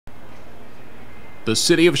The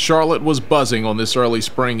city of Charlotte was buzzing on this early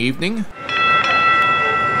spring evening.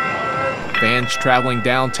 Fans traveling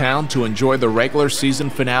downtown to enjoy the regular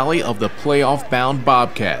season finale of the playoff-bound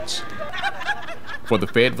Bobcats. For the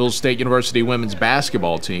Fayetteville State University women's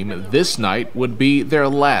basketball team, this night would be their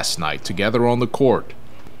last night together on the court,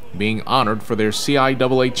 being honored for their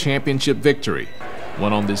CIAA Championship victory,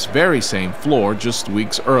 won on this very same floor just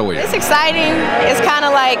weeks earlier. It's exciting. It's kind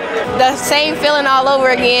of like the same feeling all over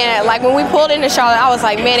again. Like when we pulled into Charlotte, I was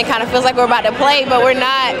like, man, it kind of feels like we're about to play, but we're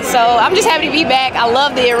not. So I'm just happy to be back. I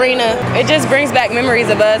love the arena. It just brings back memories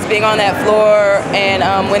of us being on that floor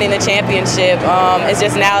and winning the championship. It's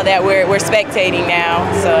just now that we're spectating now,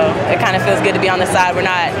 so it kind of feels good to be on the side. We're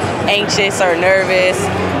not anxious or nervous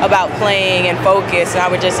about playing and focused. Now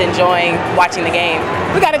we're just enjoying watching the game.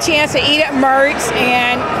 We got a chance to eat at Mertz,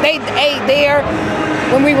 and they ate there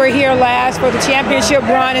when we were here last for the championship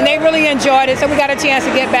run, and they really enjoyed it, so we got a chance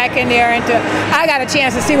to get back in there, and I got a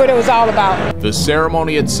chance to see what it was all about. The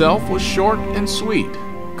ceremony itself was short and sweet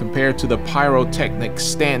compared to the pyrotechnic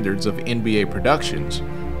standards of NBA productions,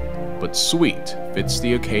 but sweet fits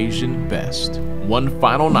the occasion best. One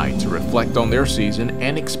final night to reflect on their season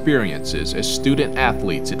and experiences as student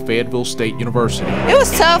athletes at Fayetteville State University. It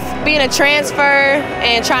was tough being a transfer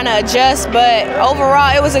and trying to adjust, but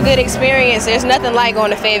overall it was a good experience. There's nothing like going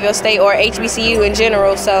to Fayetteville State or HBCU in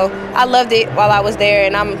general, so I loved it while I was there,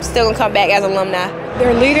 and I'm still going to come back as alumni.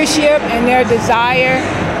 Their leadership and their desire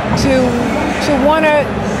to want to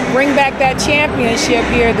bring back that championship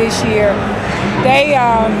here this year.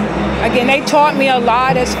 Again, they taught me a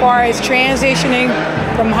lot as far as transitioning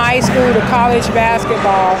from high school to college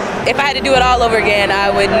basketball. If I had to do it all over again, I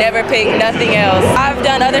would never pick nothing else. I've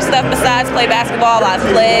done other stuff besides play basketball. I've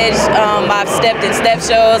pledged, I've stepped in step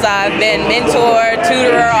shows, I've been mentor,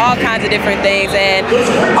 tutorer, all kinds of different things. And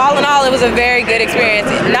all in all, it was a very good experience,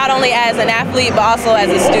 not only as an athlete, but also as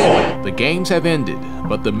a student. The games have ended,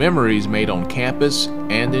 but the memories made on campus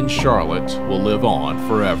and in Charlotte will live on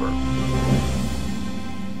forever.